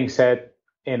your training set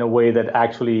in a way that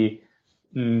actually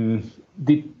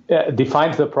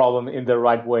defines the problem in the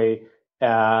right way.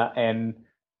 And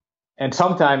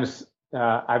sometimes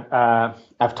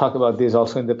I've talked about this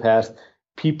also in the past.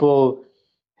 People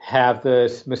have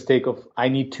this mistake of I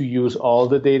need to use all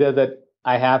the data that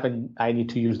I have, and I need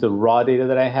to use the raw data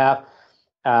that I have.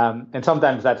 And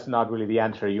sometimes that's not really the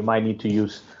answer. You might need to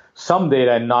use some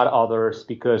data and not others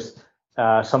because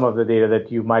some of the data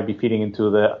that you might be feeding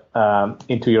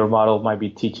into your model might be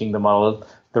teaching the model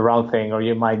the wrong thing, or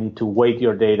you might need to weight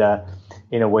your data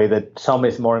in a way that some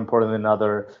is more important than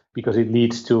other because it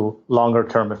leads to longer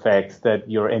term effects that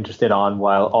you're interested on,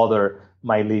 while other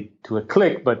might lead to a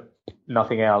click but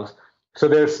nothing else. So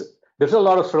there's a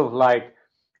lot of sort of like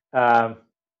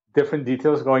different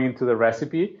details going into the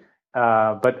recipe.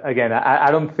 But again,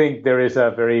 I don't think there is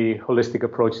a very holistic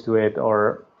approach to it,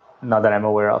 or not that I'm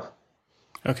aware of.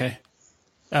 Okay.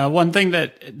 One thing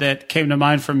that came to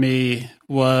mind for me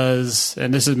was,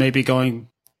 and this is maybe going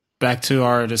back to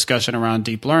our discussion around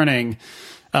deep learning,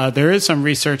 there is some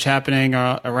research happening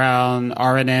around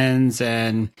RNNs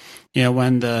and,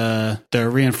 when the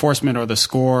reinforcement or the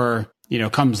score,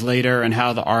 comes later, and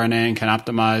how the RNN can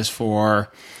optimize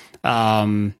for,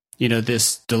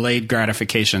 this delayed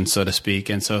gratification, so to speak.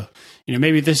 And so,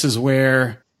 maybe this is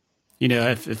where,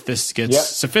 if this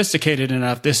gets sophisticated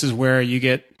enough, this is where you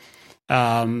get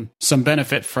some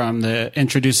benefit from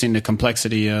introducing the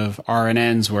complexity of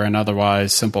RNNs, where an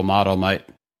otherwise simple model might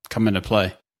come into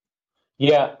play.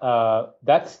 Yeah,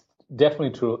 that's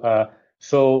definitely true.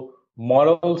 So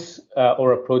models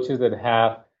or approaches that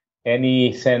have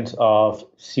any sense of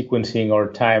sequencing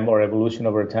or time or evolution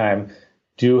over time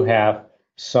do have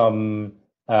some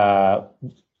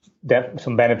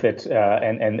benefits,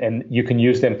 and you can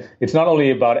use them. It's not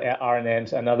only about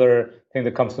RNNs. Another thing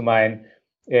that comes to mind,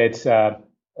 it's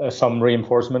some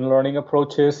reinforcement learning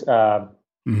approaches. I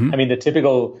mean,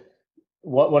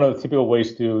 one of the typical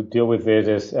ways to deal with this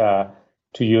is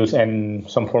to use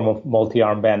some form of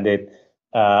multi-arm bandit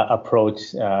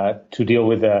approach to deal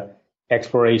with the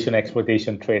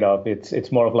exploration-exploitation trade-off.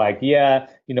 It's more of like, I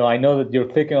know that you're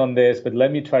clicking on this, but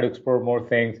let me try to explore more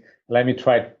things. Let me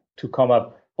try to come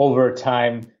up over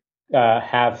time,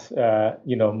 have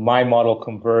my model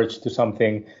converge to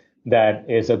something that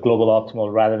is a global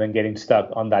optimal rather than getting stuck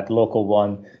on that local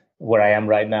one where I am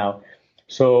right now.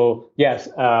 So yes,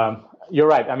 you're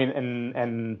right. I mean,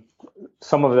 and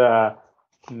some of the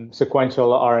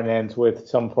sequential RNNs with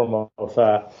some form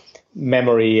of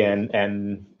memory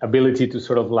and ability to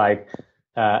sort of like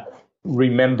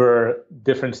remember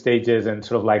different stages and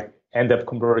sort of like end up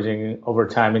converging over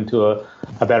time into a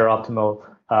better optimal.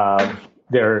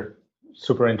 They're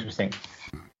super interesting.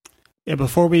 Yeah.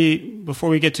 Before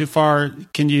we get too far,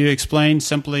 can you explain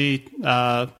simply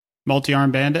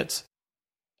multi-arm bandits?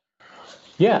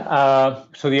 Yeah.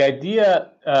 So the idea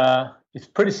is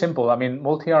pretty simple. I mean,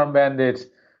 multi-arm bandits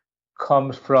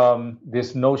comes from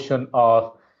this notion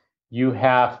of you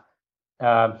have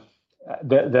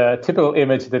the typical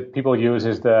image that people use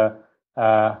is the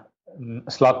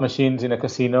slot machines in a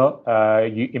casino.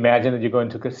 You imagine that you go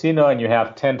into a casino and you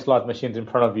have 10 slot machines in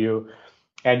front of you,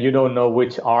 and you don't know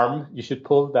which arm you should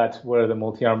pull. That's where the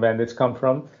multi-arm bandits come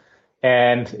from.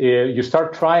 And you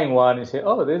start trying one and say,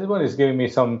 oh, this one is giving me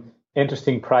some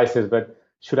interesting prices, but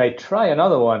should I try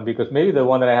another one? Because maybe the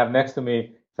one that I have next to me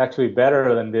is actually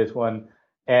better than this one.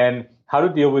 And how to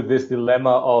deal with this dilemma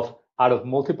of out of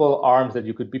multiple arms that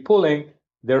you could be pulling,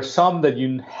 there's some that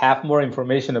you have more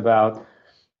information about,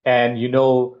 and you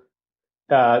know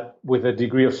with a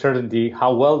degree of certainty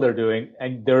how well they're doing.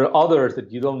 And there are others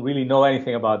that you don't really know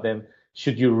anything about them.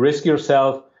 Should you risk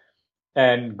yourself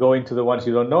and go into the ones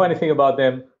you don't know anything about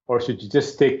them, or should you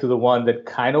just stick to the one that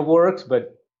kind of works,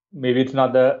 but maybe it's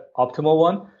not the optimal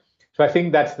one? So I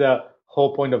think that's the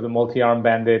whole point of the multi-arm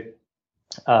bandit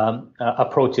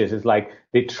approaches. Is like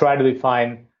they try to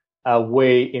define a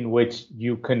way in which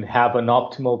you can have an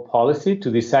optimal policy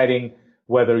to deciding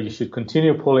whether you should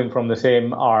continue pulling from the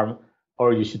same arm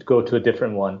or you should go to a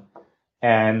different one.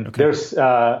 And there's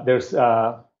a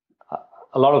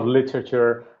lot of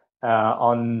literature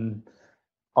on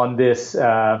this,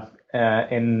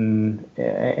 and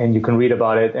you can read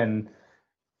about it. And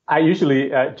I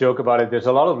usually joke about it. There's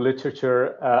a lot of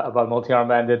literature about multi-arm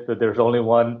bandit, but there's only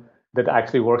one that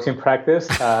actually works in practice.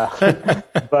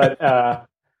 But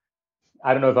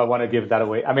I don't know if I want to give that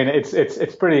away. I mean,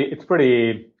 it's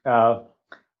pretty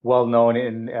well known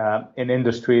in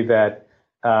industry that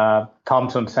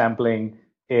Thompson sampling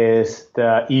is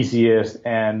the easiest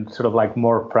and sort of like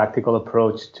more practical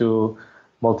approach to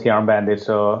multi-arm bandit.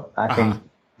 So I think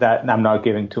that I'm not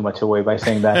giving too much away by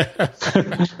saying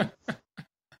that.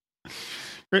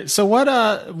 Great. So what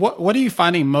are you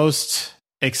finding most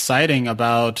exciting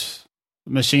about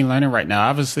machine learning right now?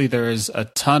 Obviously, there's a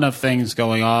ton of things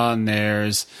going on.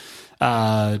 There's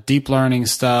deep learning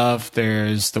stuff.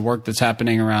 There's the work that's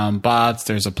happening around bots.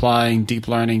 There's applying deep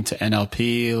learning to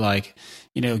NLP. Like,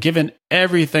 given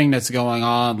everything that's going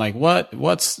on, like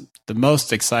what's the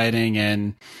most exciting,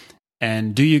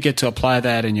 and do you get to apply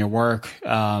that in your work?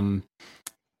 And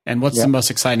what's the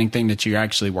most exciting thing that you're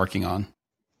actually working on?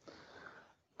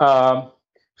 So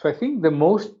I think the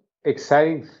most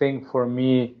exciting thing for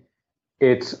me,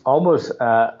 it's almost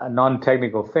a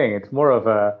non-technical thing. It's more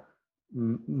of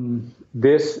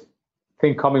this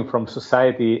thing coming from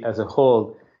society as a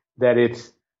whole, that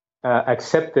it's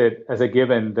accepted as a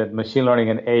given that machine learning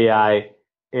and AI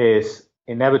is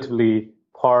inevitably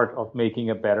part of making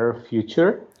a better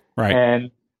future. Right.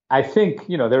 And I think,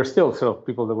 there are still sort of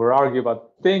people that will argue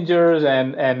about dangers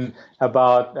and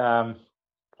about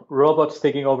robots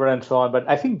taking over and so on. But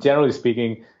I think generally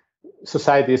speaking,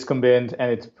 society is convinced,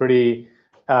 and it's pretty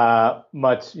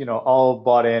much, all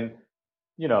bought in.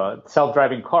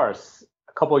 Self-driving cars.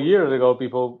 A couple of years ago,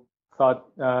 people thought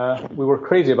we were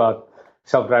crazy about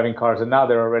self-driving cars, and now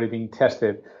they're already being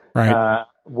tested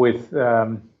with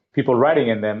people riding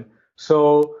in them.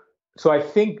 So I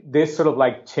think this sort of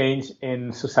like change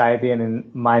in society and in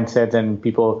mindsets, and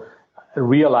people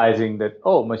realizing that,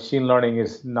 machine learning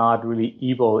is not really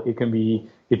evil.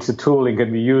 It's a tool. It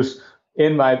can be used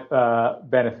in my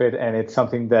benefit, and it's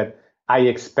something that I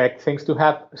expect things to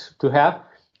have.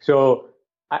 So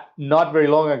not very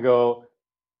long ago,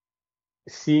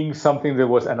 seeing something that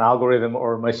was an algorithm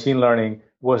or machine learning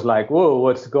was like, whoa,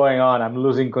 what's going on? I'm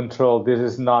losing control. This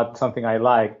is not something I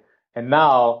like. And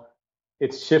now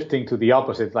it's shifting to the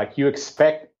opposite. Like, you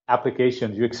expect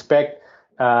applications, you expect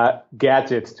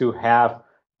gadgets to have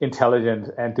intelligence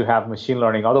and to have machine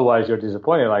learning. Otherwise, you're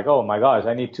disappointed. Like, oh my gosh,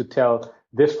 I need to tell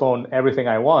this phone everything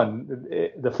I want.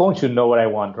 The phone should know what I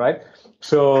want, right?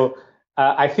 So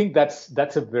I think that's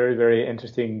a very, very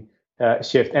interesting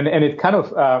shift, and it kind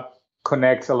of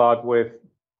connects a lot with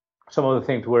some of the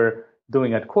things we're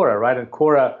doing at Quora, right? At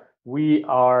Quora, we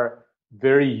are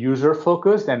very user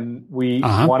focused, and we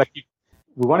want to keep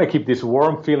we want to keep this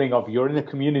warm feeling of you're in the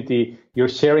community, you're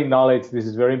sharing knowledge. This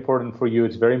is very important for you.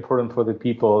 It's very important for the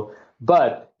people,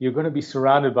 but you're going to be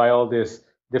surrounded by all these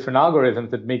different algorithms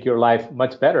that make your life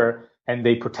much better. And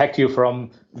they protect you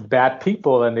from bad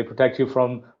people, and they protect you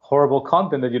from horrible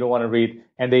content that you don't want to read.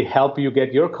 And they help you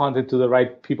get your content to the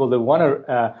right people that want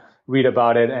to read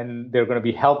about it, and they're going to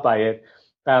be helped by it.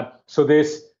 So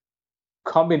this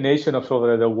combination of sort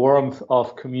of the warmth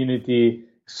of community,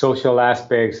 social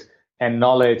aspects, and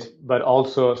knowledge, but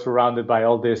also surrounded by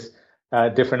all these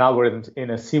different algorithms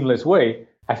in a seamless way,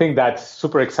 I think that's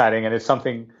super exciting. And it's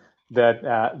something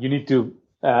that you need to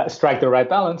strike the right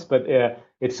balance. But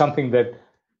it's something that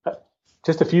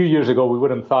just a few years ago we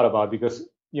wouldn't have thought about, because,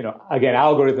 again,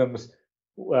 algorithms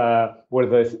were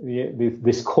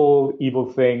this cold,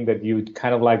 evil thing that you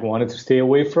kind of like wanted to stay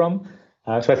away from.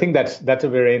 So I think that's a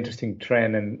very interesting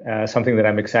trend, and something that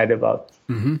I'm excited about.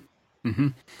 Mm-hmm. Mm-hmm.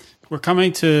 We're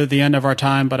coming to the end of our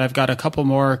time, but I've got a couple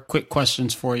more quick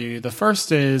questions for you. The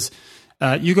first is,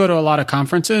 you go to a lot of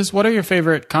conferences. What are your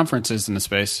favorite conferences in the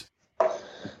space?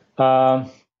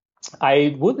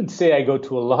 I wouldn't say I go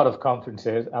to a lot of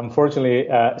conferences. Unfortunately,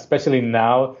 especially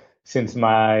now, since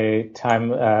my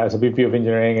time as a VP of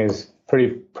engineering is pretty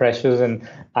precious and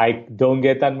I don't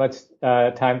get that much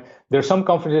time. There are some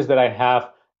conferences that I have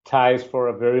ties for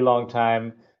a very long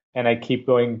time, and I keep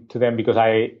going to them because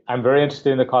I'm very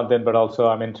interested in the content, but also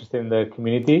I'm interested in the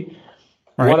community.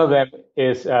 Right. One of them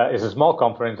is a small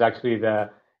conference, actually.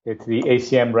 It's the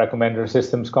ACM Recommender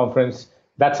Systems Conference.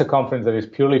 That's a conference that is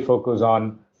purely focused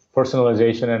on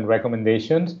personalization and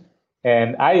recommendations.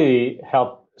 And I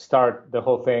helped start the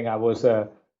whole thing. I was the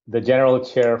general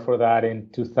chair for that in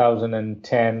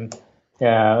 2010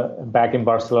 back in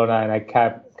Barcelona, and I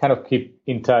kind of keep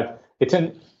in touch.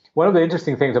 One of the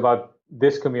interesting things about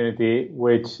this community,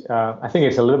 which I think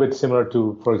is a little bit similar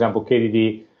to, for example,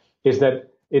 KDD, is that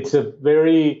it's a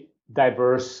very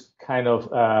diverse kind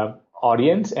of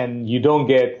audience, and you don't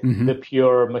get the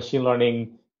pure machine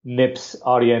learning NIPS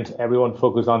audience. Everyone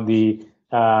focused on the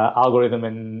algorithm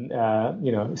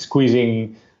and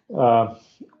squeezing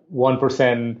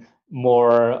 1%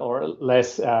 more or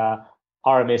less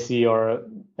RMSE or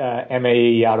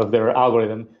MAE out of their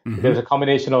algorithm. There's a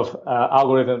combination of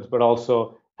algorithms, but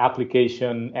also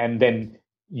application and then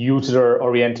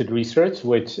user-oriented research,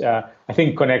 which I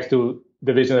think connects to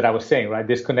the vision that I was saying, right?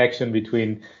 This connection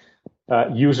between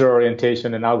user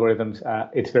orientation and algorithms,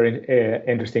 it's very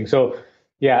interesting. So,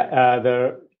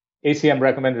 the ACM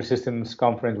Recommender Systems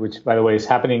Conference, which, by the way, is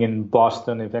happening in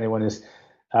Boston. If anyone is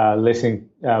listening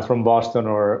from Boston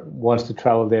or wants to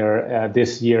travel there,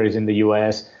 this year is in the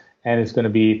US, and it's going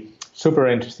to be super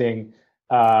interesting.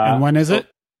 And when is it?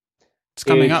 It's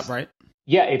coming up, right?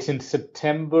 Yeah, it's in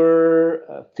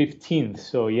September 15th.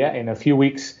 So in a few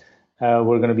weeks, we're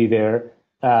going to be there.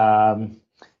 And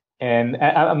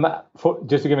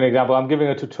just to give an example, I'm giving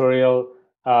a tutorial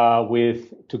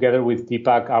together with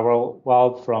Deepak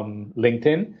Agarwal from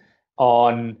LinkedIn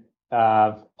on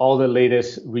all the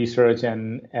latest research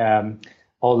and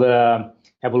all the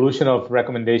evolution of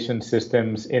recommendation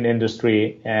systems in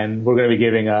industry. And we're going to be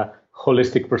giving a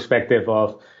holistic perspective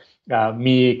of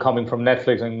me coming from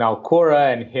Netflix and now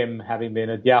Quora, and him having been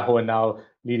at Yahoo and now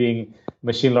leading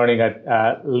machine learning at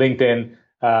LinkedIn.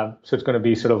 So it's going to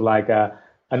be sort of like an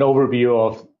overview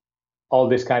of all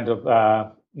these kinds of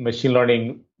machine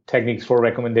learning techniques for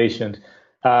recommendations.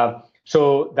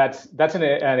 So that's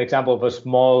an example of a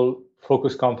small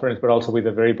focused conference, but also with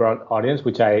a very broad audience,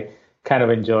 which I kind of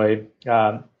enjoy.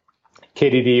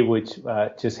 KDD, which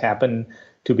just happened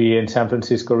to be in San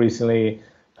Francisco recently.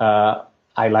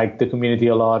 I like the community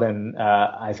a lot, and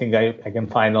I think I can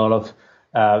find a lot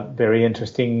of very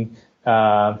interesting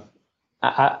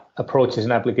approaches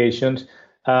and applications.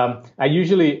 I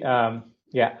usually,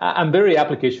 I'm very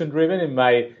application driven in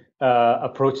my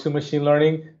approach to machine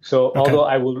learning. So although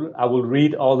I will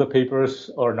read all the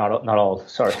papers, or not all,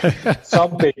 sorry,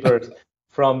 some papers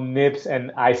from NIPS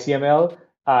and ICML,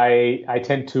 I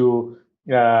tend to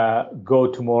go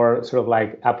to more sort of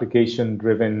like application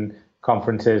driven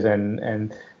conferences,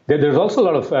 and there's also a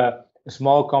lot of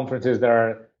small conferences that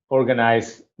are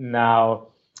organized now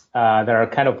that are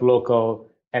kind of local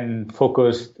and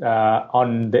focused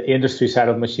on the industry side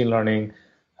of machine learning.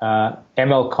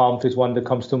 MLConf is one that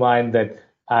comes to mind that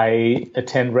I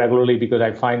attend regularly because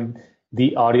I find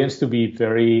the audience to be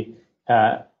very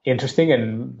interesting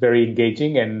and very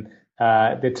engaging, and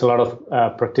it's a lot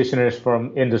of practitioners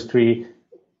from industry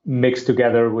mixed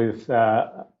together with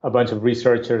a bunch of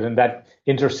researchers, and that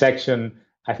intersection,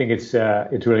 I think it's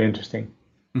really interesting.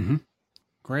 Mm-hmm.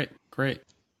 Great.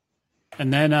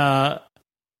 And then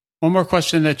one more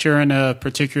question that you're in a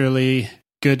particularly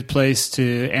good place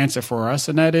to answer for us,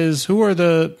 and that is, who are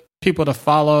the people to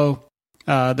follow,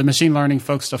 the machine learning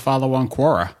folks to follow on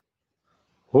Quora?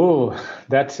 Oh,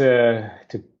 that's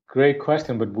it's a great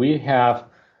question, but we have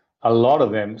a lot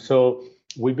of them. So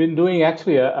we've been doing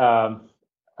actually a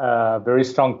very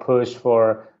strong push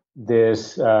for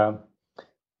this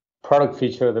product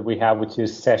feature that we have, which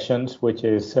is Sessions, which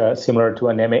is similar to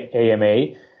an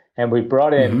AMA. And we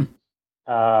brought in,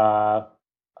 I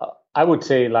would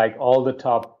say, like all the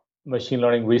top machine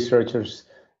learning researchers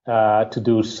to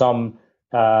do some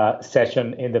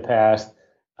session in the past.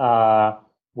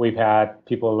 We've had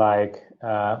people like,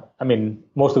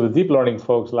 most of the deep learning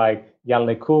folks like Jan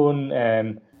LeCun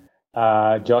and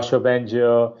Joshua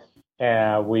Bengio.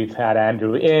 We've had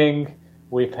Andrew Ng.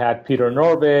 We've had Peter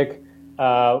Norvig.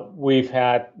 We've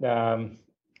had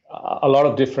a lot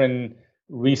of different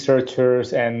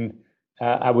researchers, and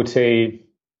I would say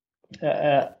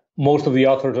most of the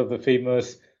authors of the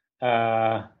famous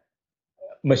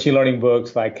machine learning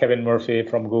books, like Kevin Murphy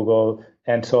from Google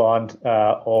and so on.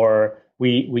 Or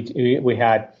we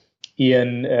had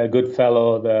Ian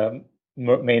Goodfellow, the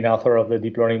main author of the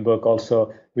deep learning book,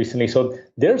 also recently. So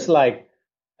there's like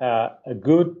a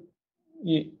good,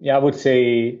 I would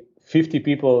say, 50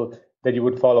 people that you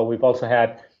would follow. We've also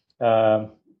had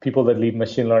people that lead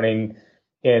machine learning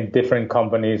in different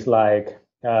companies like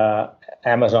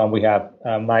Amazon. We have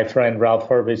my friend Ralph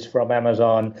Hurwitz from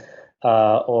Amazon,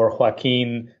 or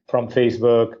Joaquin from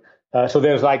Facebook. So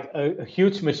there's like a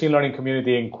huge machine learning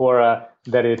community in Quora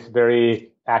that is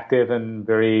very active and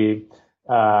very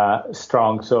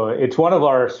strong. So it's one of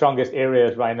our strongest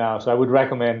areas right now. So I would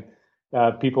recommend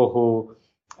people who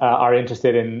are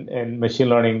interested in machine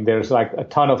learning. There's like a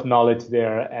ton of knowledge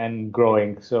there and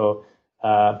growing. So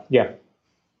yeah.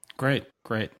 Great.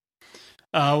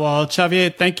 Well, Xavier,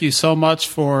 thank you so much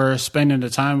for spending the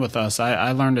time with us.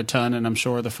 I learned a ton, and I'm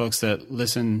sure the folks that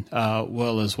listen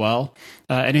will as well.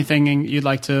 Anything you'd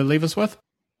like to leave us with?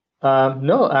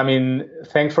 No,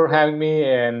 thanks for having me,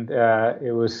 and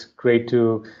it was great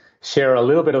to share a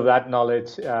little bit of that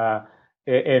knowledge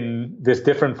in this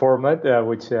different format,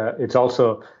 which it's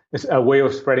also a way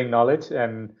of spreading knowledge,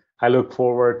 and I look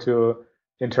forward to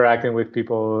interacting with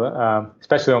people,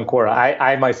 especially on Quora.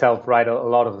 I myself write a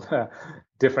lot of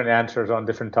different answers on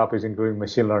different topics, including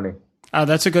machine learning.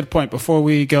 That's a good point. Before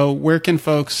we go, where can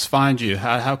folks find you?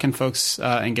 How can folks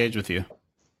engage with you?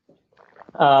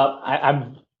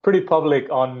 I'm pretty public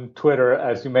on Twitter.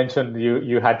 As you mentioned,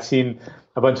 you had seen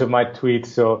a bunch of my tweets.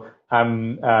 So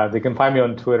they can find me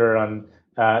on Twitter on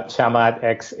Chamath,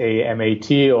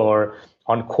 XAMAT, or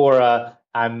on Quora.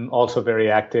 I'm also very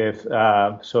active.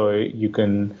 So you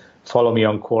can follow me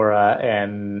on Quora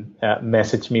and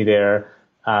message me there.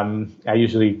 I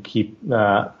usually keep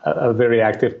a very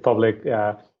active public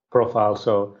profile.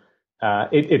 So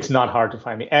it's not hard to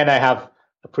find me. And I have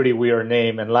a pretty weird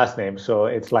name and last name, so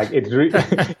it's like it's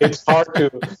hard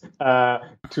to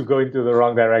go into the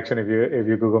wrong direction if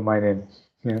you Google my name.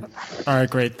 Yeah. All right,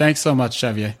 great. Thanks so much,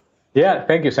 Xavier. Yeah,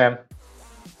 thank you, Sam.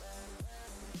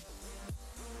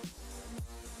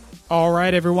 All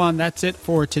right, everyone, that's it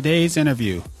for today's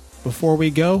interview. Before we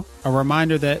go, a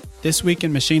reminder that This Week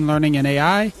in Machine Learning and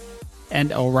AI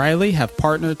and O'Reilly have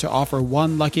partnered to offer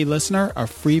one lucky listener a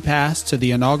free pass to the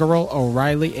inaugural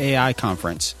O'Reilly AI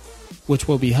Conference, which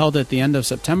will be held at the end of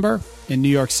September in New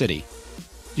York City.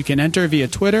 You can enter via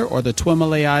Twitter or the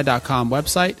TWIMLAI.com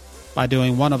website by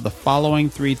doing one of the following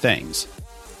three things.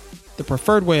 The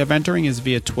preferred way of entering is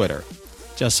via Twitter.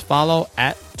 Just follow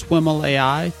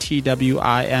 @TWIMLAI,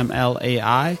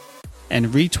 TWIMLAI, and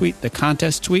retweet the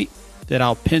contest tweet that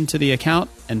I'll pin to the account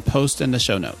and post in the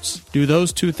show notes. Do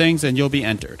those two things and you'll be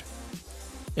entered.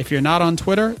 If you're not on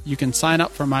Twitter, you can sign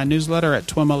up for my newsletter at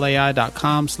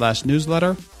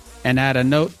TWIMLAI.com/newsletter and add a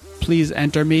note, please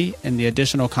enter me in the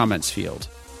additional comments field.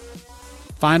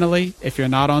 Finally, if you're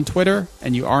not on Twitter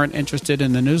and you aren't interested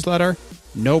in the newsletter,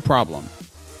 no problem.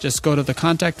 Just go to the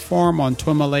contact form on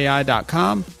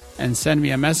TWIMLAI.com and send me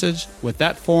a message with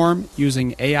that form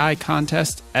using AI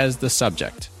contest as the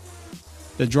subject.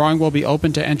 The drawing will be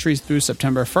open to entries through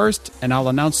September 1st, and I'll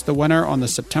announce the winner on the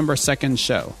September 2nd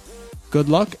show. Good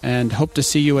luck, and hope to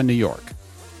see you in New York.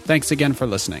 Thanks again for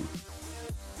listening.